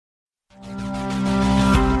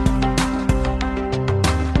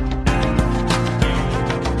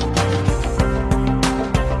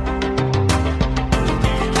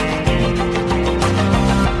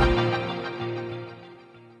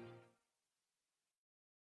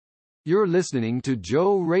You're listening to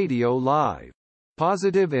Joe Radio Live.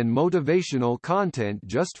 Positive and motivational content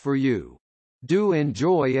just for you. Do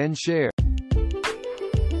enjoy and share.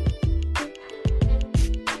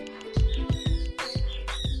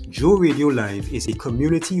 Joe Radio Live is a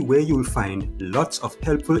community where you'll find lots of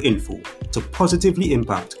helpful info to positively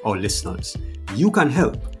impact our listeners. You can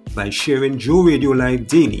help by sharing Joe Radio Live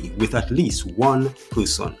daily with at least one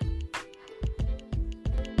person.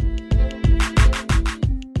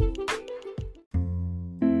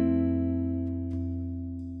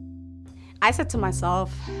 I said to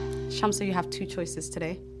myself, Shamsa, you have two choices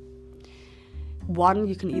today. One,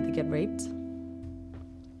 you can either get raped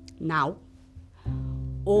now,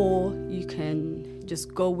 or you can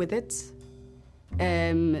just go with it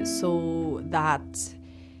so that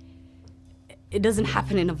it doesn't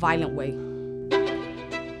happen in a violent way.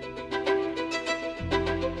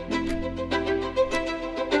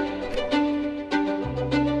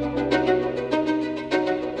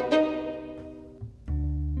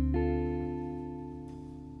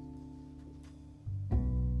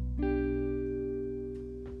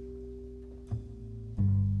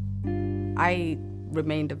 I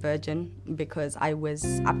remained a virgin because I was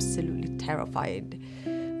absolutely terrified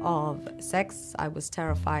of sex. I was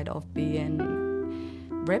terrified of being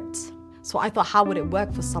ripped. So I thought, how would it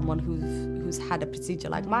work for someone who's had a procedure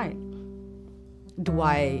like mine? Do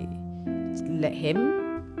I let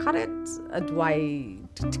him cut it? Do I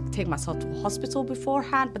take myself to a hospital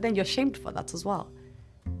beforehand? But then you're shamed for that as well.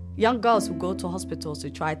 Young girls who go to hospitals to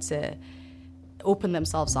try to open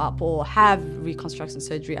themselves up or have reconstruction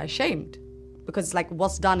surgery are shamed. Because it's like,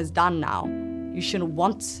 what's done is done now. You shouldn't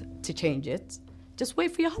want to change it. Just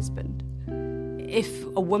wait for your husband. If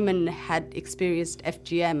a woman had experienced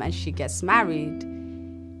FGM and she gets married,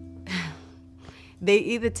 they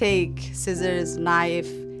either take scissors,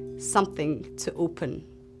 knife, something to open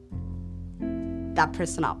that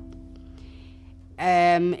person up.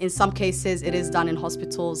 In some cases, it is done in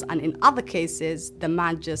hospitals, and in other cases, the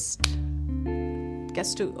man just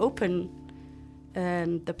gets to open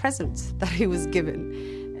the present that he was given,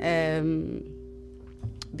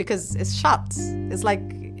 because it's shut. It's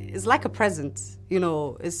like a present, you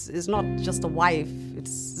know. It's not just a wife.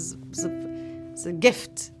 It's a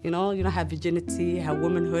gift, you know. Her virginity, her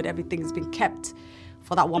womanhood, everything has been kept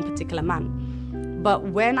for that one particular man. But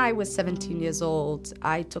when I was 17 years old,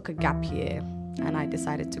 I took a gap year and I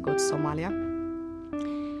decided to go to Somalia.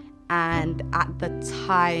 And at the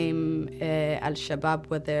time, Al-Shabaab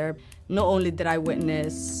were there. Not only did I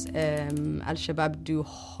witness Al-Shabaab do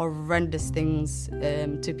horrendous things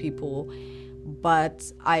to people, but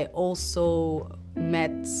I also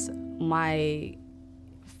met my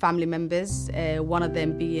family members, one of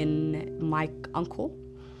them being my uncle,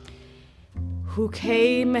 who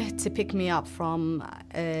came to pick me up from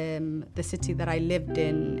the city that I lived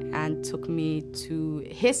in and took me to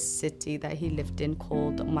his city that he lived in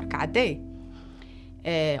called Marka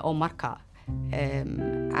or Marka.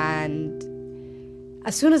 And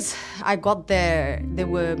as soon as I got there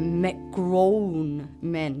were grown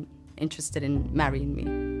men interested in marrying me.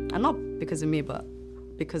 And not because of me, but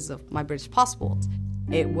because of my British passport.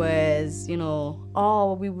 It was, we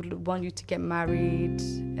would want you to get married.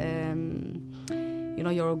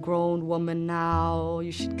 You're a grown woman now,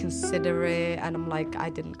 you should consider it. And I'm like, I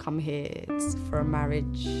didn't come here for a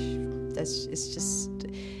marriage. That's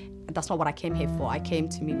not what I came here for. I came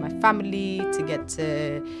to meet my family, to get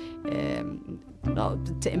to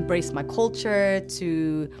embrace my culture,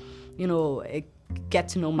 to, get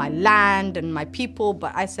to know my land and my people.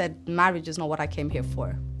 But I said, marriage is not what I came here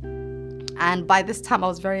for. And by this time, I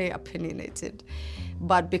was very opinionated.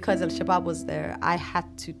 But because Al-Shabaab was there, I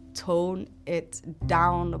had to tone it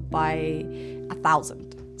down by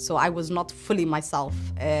 1,000. So I was not fully myself.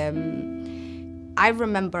 I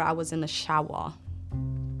remember I was in a shower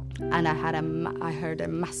and I heard a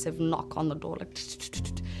massive knock on the door.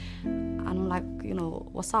 And I'm like,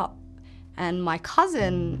 what's up? And my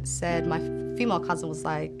cousin said, my female cousin was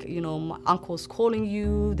like, my uncle's calling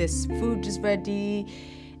you, this food is ready.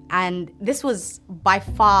 And this was by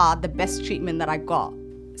far the best treatment that I got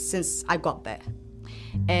since I got there.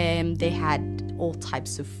 They had all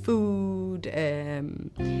types of food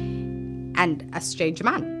and a strange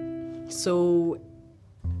man. So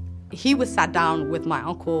he was sat down with my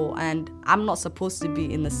uncle, and I'm not supposed to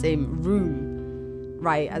be in the same room,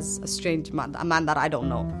 right, as a strange man, a man that I don't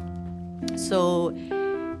know. So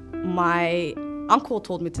my uncle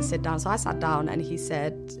told me to sit down. So I sat down and he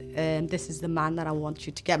said, this is the man that I want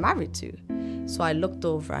you to get married to. So I looked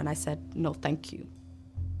over and I said, no, thank you.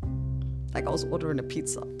 Like I was ordering a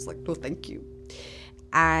pizza. It's like, no, thank you.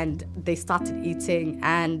 and they started eating,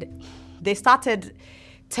 and they started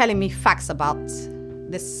telling me facts about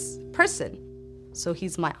this person. So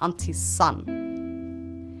he's my auntie's son,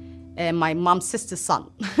 and my mom's sister's son.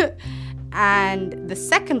 And the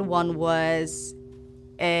second one was,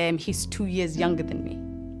 he's 2 years younger than me.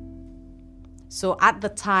 So at the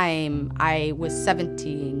time, I was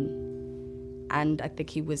 17, and I think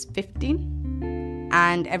he was 15.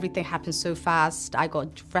 And everything happened so fast. I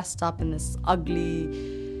got dressed up in this ugly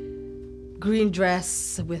green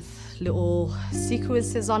dress with little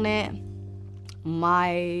sequences on it.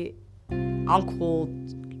 My uncle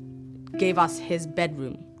gave us his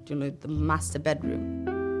bedroom, the master bedroom.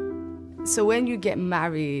 So when you get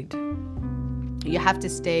married, you have to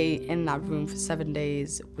stay in that room for 7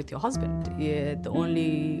 days with your husband. The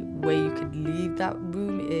only way you could leave that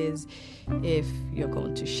room is if you're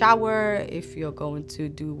going to shower, if you're going to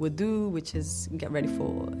do wudu, which is get ready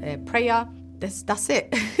for prayer. That's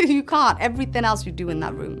it. You can't. Everything else you do in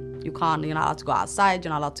that room. You can't. You're not allowed to go outside.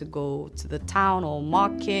 You're not allowed to go to the town or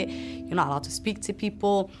market. You're not allowed to speak to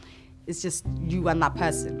people. It's just you and that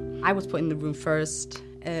person. I was put in the room first.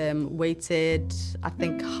 Waited, I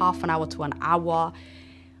think, half an hour to an hour.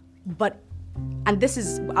 And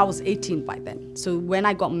I was 18 by then. So when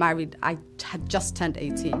I got married, I had just turned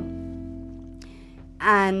 18.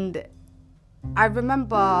 And I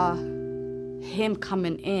remember him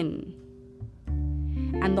coming in.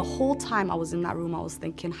 And the whole time I was in that room, I was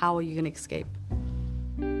thinking, how are you going to escape?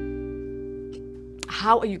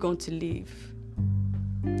 How are you going to leave?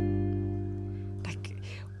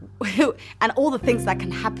 And all the things that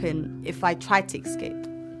can happen if I try to escape.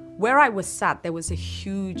 Where I was sat, there was a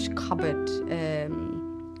huge cupboard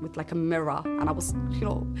with like a mirror. And I was,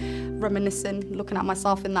 reminiscing, looking at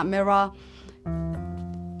myself in that mirror,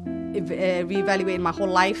 reevaluating my whole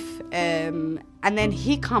life. And then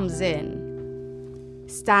he comes in,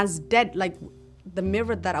 stands dead, like the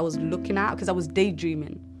mirror that I was looking at, because I was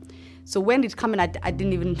daydreaming. So when he'd come in, I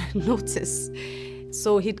didn't even notice.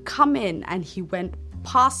 So he'd come in and he went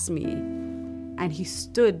past me and he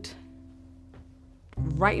stood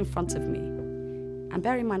right in front of me. And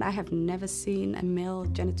bear in mind, I have never seen a male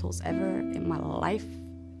genitals ever in my life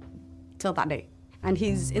till that day. And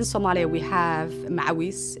he's in Somalia. We have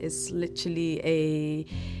ma'awis. It's literally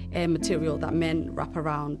a material that men wrap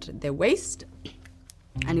around their waist.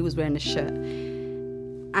 And he was wearing a shirt.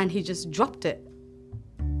 And he just dropped it.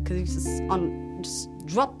 Because he just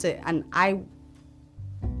dropped it. And I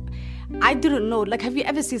didn't know, like, have you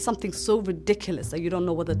ever seen something so ridiculous that you don't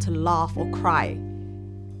know whether to laugh or cry?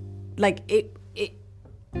 Like,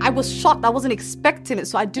 I was shocked. I wasn't expecting it.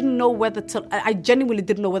 So I didn't know I genuinely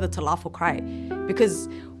didn't know whether to laugh or cry. Because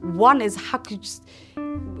one is, how could you just,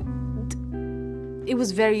 it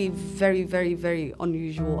was very, very, very, very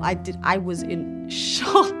unusual. I was in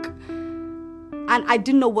shock. And I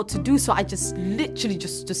didn't know what to do. So I just literally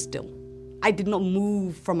just stood still. I did not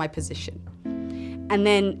move from my position. And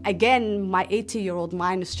then again, my 80-year-old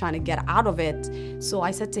mind is trying to get out of it. So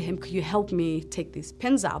I said to him, could you help me take these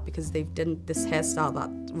pins out? Because they've done this hairstyle that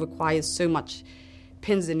requires so much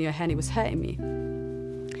pins in your hair, and it was hurting me.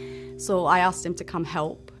 So I asked him to come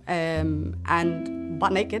help. And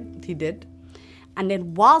butt naked, he did. And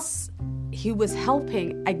then whilst he was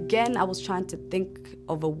helping, again, I was trying to think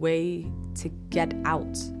of a way to get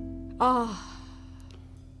out.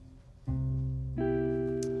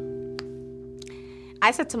 I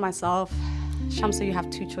said to myself, Shamsa, you have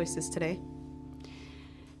two choices today.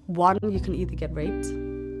 One, you can either get raped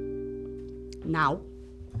now,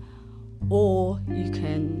 or you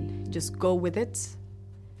can just go with it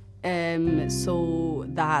so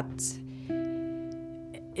that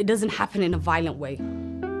it doesn't happen in a violent way.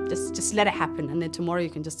 Just let it happen. And then tomorrow you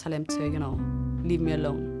can just tell him to, leave me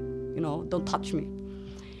alone. Don't touch me.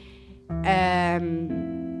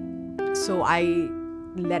 So I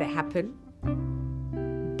let it happen.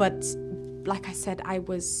 But like I said, I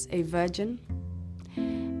was a virgin,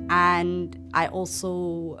 and I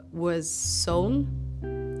also was sewn.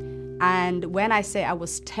 And when I say I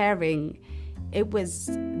was tearing, it was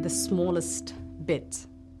the smallest bit.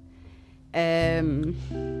 And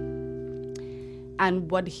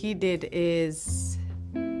what he did is,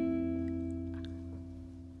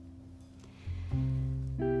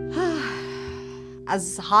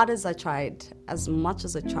 as hard as I tried, as much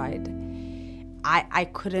as I tried, I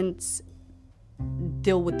couldn't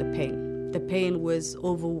deal with the pain. The pain was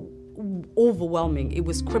overwhelming. It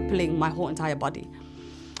was crippling my whole entire body.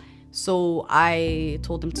 So I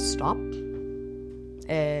told him to stop.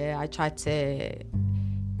 I tried to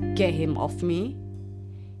get him off me.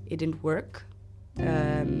 It didn't work.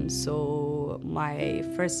 So my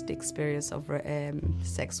first experience of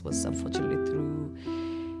sex was unfortunately through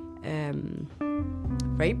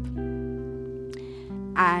rape.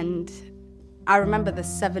 And I remember the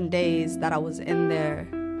 7 days that I was in there.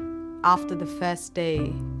 After the first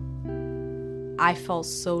day, I felt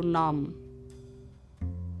so numb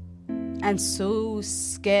and so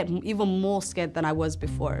scared, even more scared than I was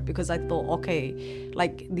before, because I thought, okay,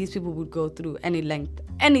 like these people would go through any length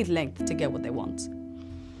to get what they want.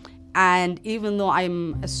 And even though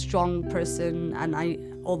I'm a strong person and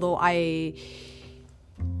although I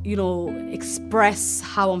express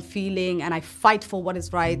how I'm feeling and I fight for what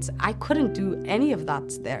is right, I couldn't do any of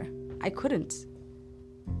that there. I couldn't.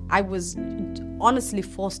 I was honestly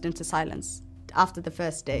forced into silence after the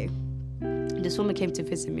first day. This woman came to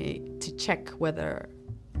visit me to check whether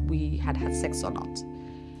we had sex or not.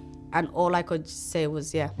 And all I could say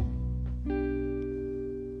was, yeah.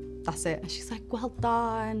 That's it. And she's like, well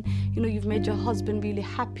done. You've made your husband really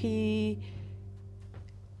happy.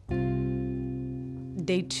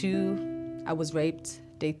 Day 2, I was raped.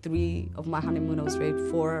 Day 3 of my honeymoon, I was raped.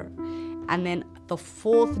 4. And then the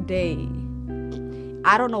 4th day,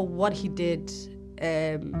 I don't know what he did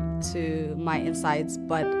to my insides,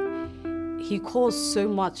 but he caused so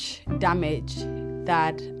much damage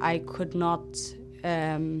that I could not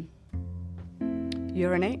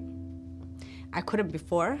urinate. I couldn't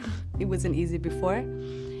before. It wasn't easy before.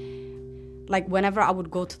 Like whenever I would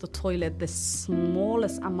go to the toilet, the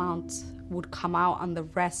smallest amount would come out and the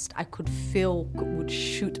rest I could feel would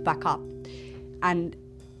shoot back up. And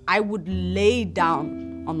I would lay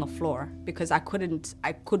down on the floor because my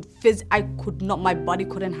body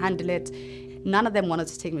couldn't handle it. None of them wanted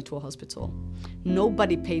to take me to a hospital.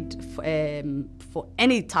 Nobody paid for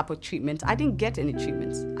any type of treatment. I didn't get any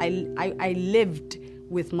treatments. I lived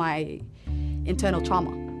with my internal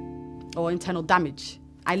trauma or internal damage.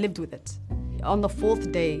 I lived with it. On the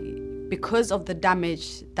 4th day, because of the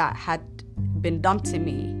damage that had been done to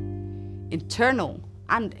me, internal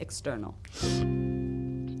and external,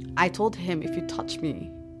 I told him, if you touch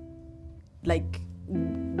me, like,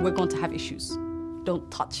 we're going to have issues.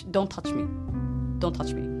 Don't touch me. Don't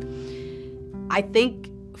touch me. I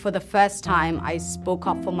think for the first time I spoke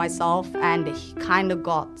up for myself, and he kind of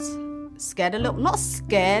got scared a little. Not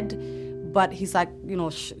scared, but he's like,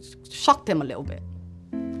 shocked him a little bit.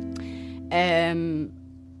 And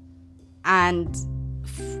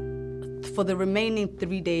for the remaining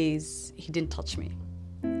 3 days, he didn't touch me.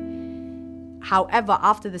 However,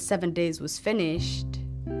 after the 7 days was finished,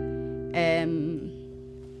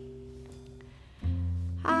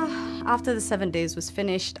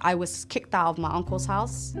 I was kicked out of my uncle's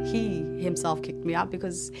house. He himself kicked me out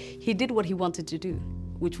because he did what he wanted to do,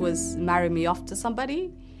 which was marry me off to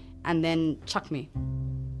somebody and then chuck me.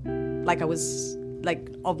 Like I was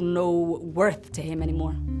of no worth to him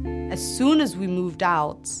anymore. As soon as we moved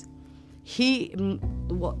out,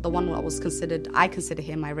 the one that was considered, I consider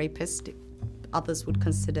him my rapist. Others would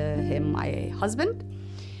consider him my husband.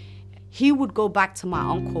 He would go back to my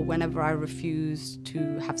uncle whenever I refused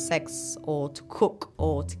to have sex or to cook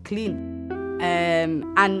or to clean. And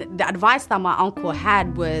the advice that my uncle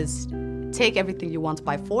had was, take everything you want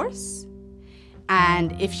by force,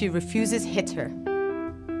 and if she refuses, hit her.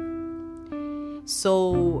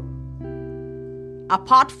 So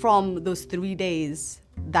apart from those 3 days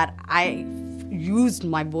that I used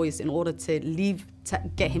my voice in order to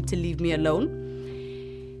get him to leave me alone,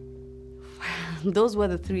 those were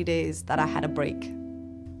the 3 days that I had a break.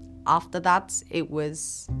 After that, it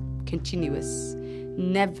was continuous,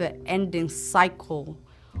 never-ending cycle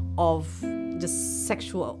of just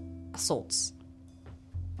sexual assaults.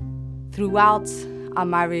 Throughout our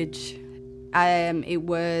marriage, it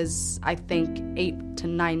was, I think, 8 to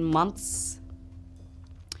 9 months.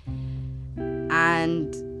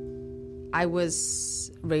 And I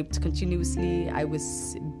was raped continuously. I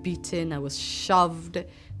was beaten. I was shoved.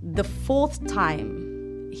 The 4th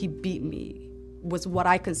time he beat me was what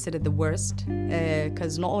I considered the worst,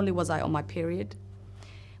 because not only was I on my period,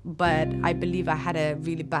 but I believe I had a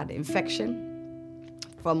really bad infection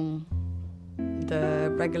from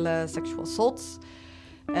the regular sexual assaults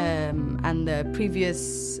and the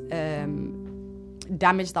previous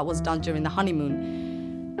damage that was done during the honeymoon.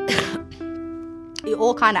 It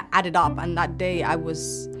all kind of added up, and that day I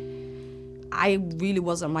really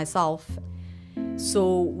wasn't myself.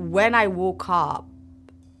 So when I woke up,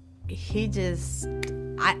 I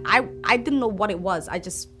didn't know what it was. I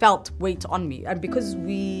just felt weight on me. And because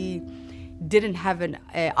we didn't have an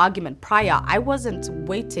argument prior, I wasn't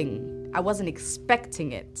waiting. I wasn't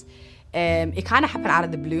expecting it. It kind of happened out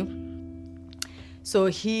of the blue. So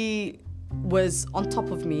he was on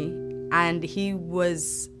top of me, and he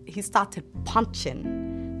started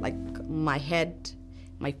punching like my head,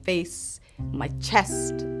 my face, my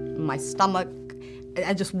chest, my stomach,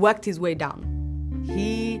 and just worked his way down.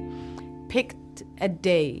 He picked a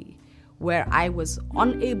day where I was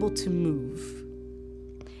unable to move,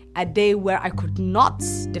 a day where I could not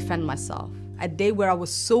defend myself, a day where I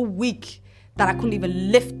was so weak that I couldn't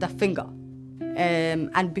even lift a finger.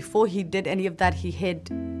 And before he did any of that, he hid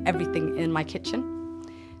everything in my kitchen.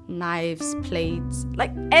 Knives, plates,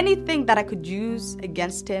 like anything that I could use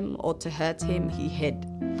against him or to hurt him, he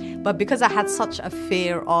hid. But because I had such a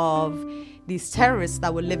fear of these terrorists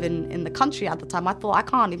that were living in the country at the time, I thought, I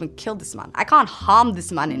can't even kill this man. I can't harm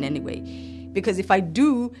this man in any way. Because if I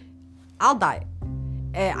do, I'll die.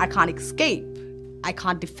 I can't escape. I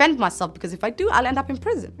can't defend myself, because if I do, I'll end up in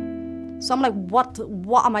prison. So I'm like, what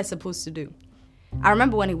am I supposed to do? I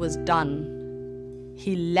remember when he was done,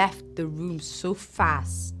 he left the room so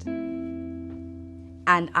fast,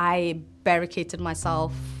 and I barricaded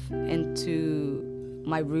myself into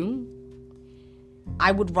my room.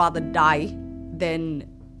 I would rather die than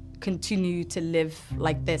continue to live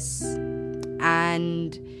like this.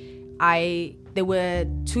 And there were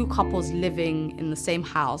two couples living in the same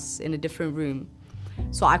house in a different room.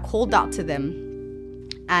 So I called out to them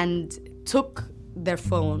and took their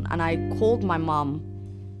phone, and I called my mom.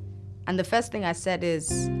 And the first thing I said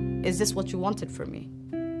is this what you wanted from me?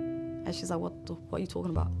 And she's like, what are you talking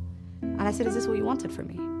about? And I said, is this what you wanted from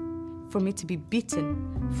me? For me to be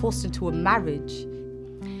beaten, forced into a marriage?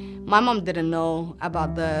 My mom didn't know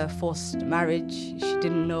about the forced marriage. She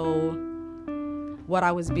didn't know what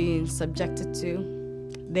I was being subjected to.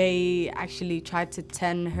 They actually tried to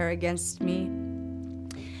turn her against me.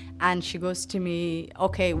 And she goes to me,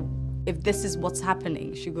 okay, if this is what's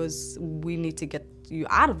happening, she goes, we need to get you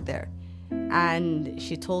out of there. And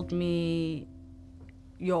she told me,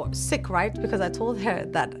 you're sick, right? Because I told her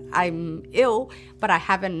that I'm ill, but I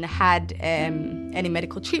haven't had any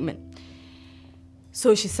medical treatment.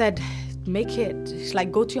 So she said,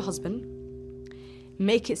 go to your husband,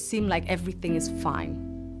 make it seem like everything is fine,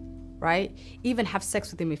 right? Even have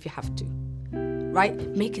sex with him if you have to, right?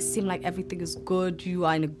 Make it seem like everything is good. You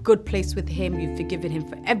are in a good place with him. You've forgiven him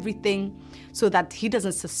for everything, so that he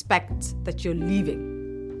doesn't suspect that you're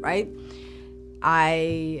leaving, right?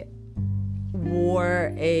 I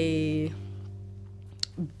wore a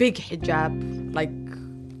big hijab, like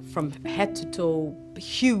from head to toe,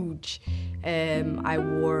 huge. I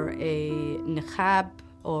wore a niqab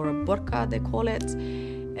or a burqa, they call it.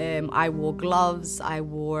 I wore gloves. I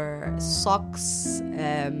wore socks.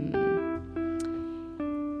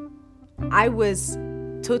 I was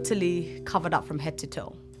totally covered up from head to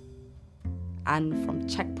toe. And from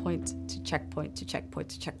checkpoint to checkpoint to checkpoint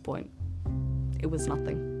to checkpoint, it was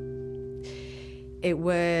nothing. It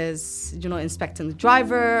was, inspecting the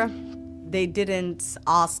driver. They didn't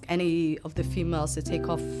ask any of the females to take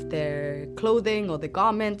off their clothing or their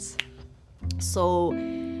garments. So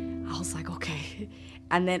I was like, okay.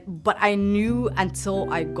 But I knew until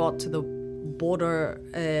I got to the border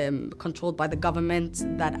controlled by the government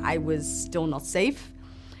that I was still not safe.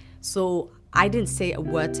 So I didn't say a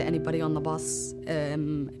word to anybody on the bus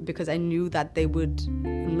because I knew that they would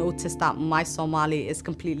notice that my Somali is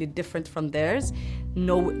completely different from theirs.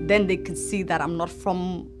 Then they could see that I'm not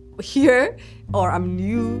from here or I'm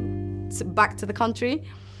new back to the country.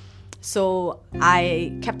 So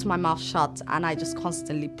I kept my mouth shut and I just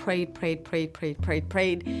constantly prayed.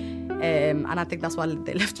 And I think that's why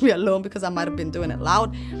they left me alone, because I might have been doing it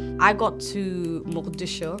loud. I got to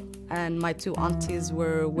Mogadishu and my two aunties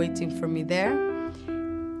were waiting for me there.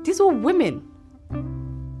 These were women.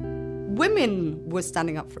 Women were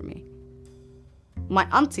standing up for me. My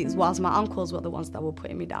aunties, whilst my uncles were the ones that were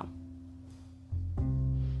putting me down.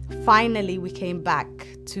 Finally, we came back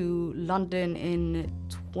to London in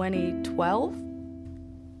 2012.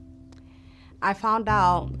 I found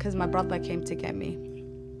out, because my brother came to get me,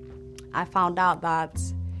 I found out that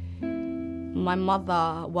my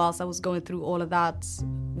mother, whilst I was going through all of that,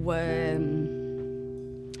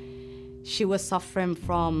 she was suffering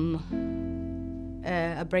from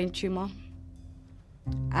a brain tumor,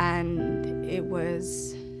 and it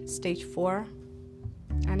was stage 4,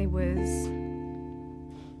 and it was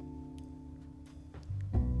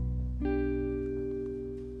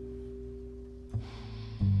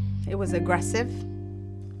aggressive.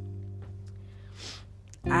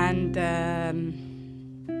 And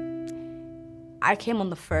I came on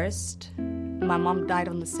the 1st. My mom died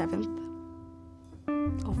on the 7th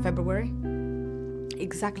of February.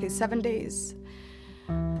 Exactly 7 days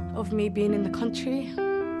of me being in the country.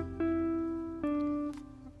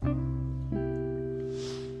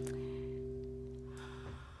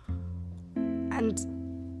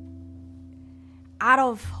 out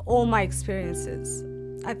of all my experiences,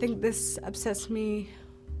 I think this upsets me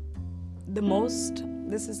the most.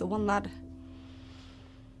 This is the one that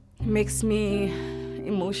makes me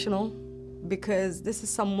emotional, because this is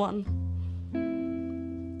someone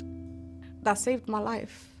that saved my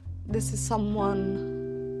life. This is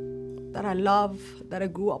someone that I love, that I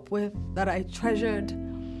grew up with, that I treasured.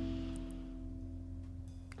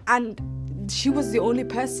 And she was the only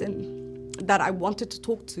person that I wanted to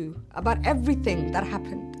talk to about everything that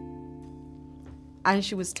happened. And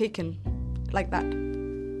she was taken like that.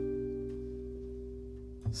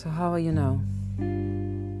 So how are you now?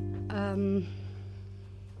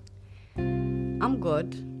 I'm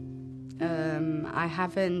good. I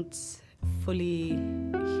haven't fully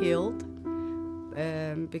healed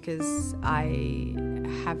because I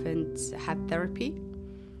haven't had therapy.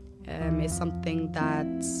 It's something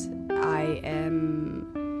that I am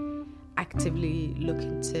actively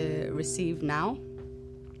looking to receive now.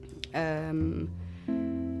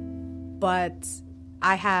 But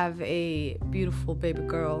I have a beautiful baby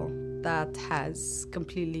girl that has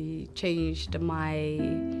completely changed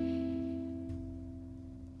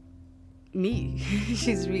me.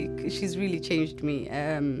 She's really changed me.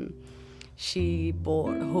 She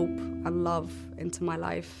brought hope and love into my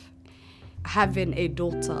life. Having a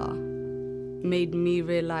daughter made me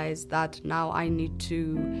realize that now I need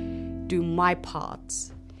to do my part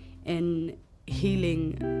in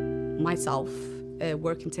healing myself,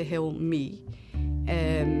 working to heal me,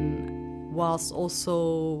 whilst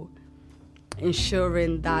also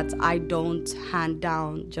ensuring that I don't hand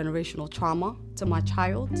down generational trauma to my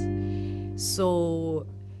child. So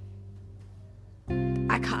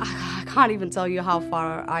I can't even tell you how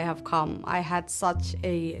far I have come. I had such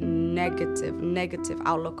a negative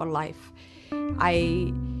outlook on life.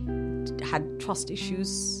 I had trust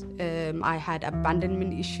issues. I had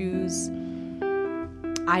abandonment issues.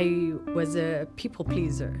 I was a people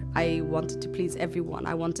pleaser. I wanted to please everyone.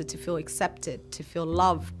 I wanted to feel accepted, to feel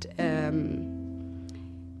loved.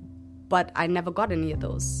 But I never got any of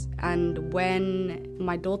those. And when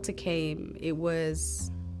my daughter came,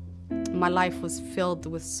 my life was filled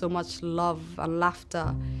with so much love and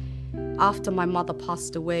laughter. After my mother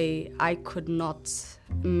passed away, I could not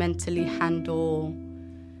mentally handle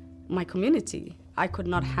my community. I could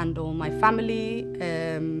not handle my family.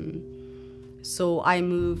 So I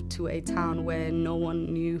moved to a town where no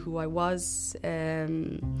one knew who I was.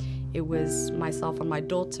 It was myself and my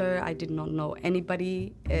daughter. I did not know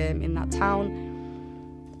anybody in that town.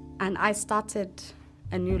 And I started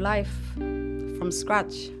a new life from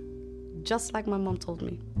scratch, just like my mom told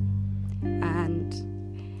me. And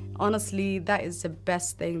honestly, that is the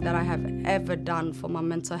best thing that I have ever done for my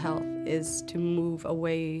mental health, is to move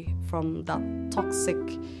away from that toxic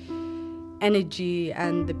energy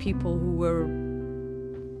and the people who were,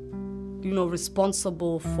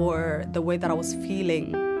 responsible for the way that I was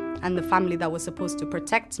feeling, and the family that was supposed to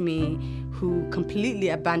protect me, who completely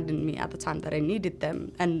abandoned me at the time that I needed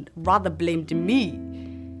them and rather blamed me.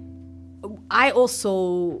 I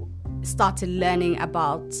also started learning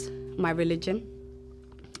about my religion,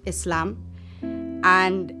 Islam,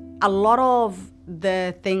 and a lot of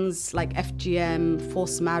the things like FGM,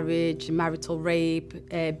 forced marriage, marital rape,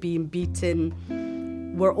 being beaten,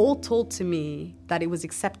 were all told to me that it was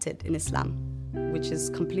accepted in Islam, which is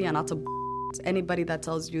complete and utter Anybody that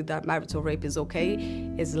tells you that marital rape is okay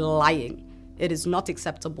is lying. It is not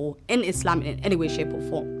acceptable in Islam in any way, shape, or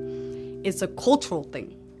form. It's a cultural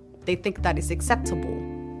thing. They think that it's acceptable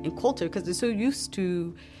in culture because they're so used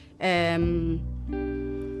to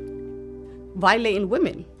violating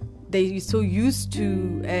women. They're so used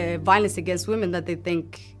to violence against women that they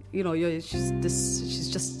think, she's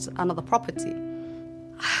just another property.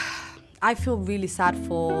 I feel really sad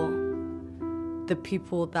for the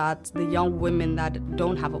people the young women that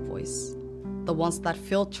don't have a voice, the ones that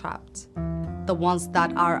feel trapped, the ones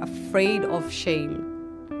that are afraid of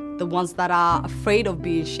shame, the ones that are afraid of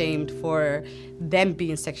being shamed for them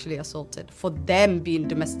being sexually assaulted, for them being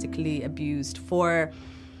domestically abused, for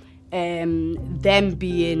them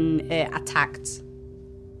being attacked.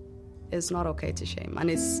 It's not okay to shame,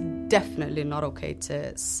 and it's definitely not okay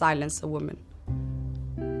to silence a woman.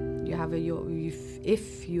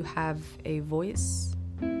 If you have a voice,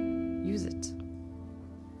 use it.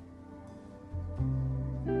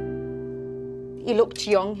 He looked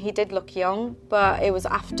young, he did look young, but it was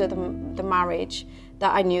after the marriage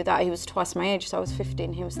that I knew that he was twice my age, so I was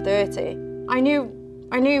 15, he was 30. I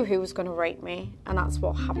knew who was going to rape me, and that's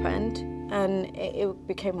what happened, and it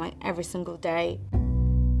became like every single day.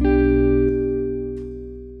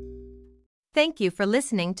 Thank you for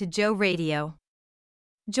listening to Joe Radio.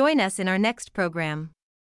 Join us in our next program.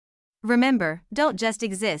 Remember, don't just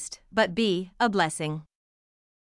exist, but be a blessing.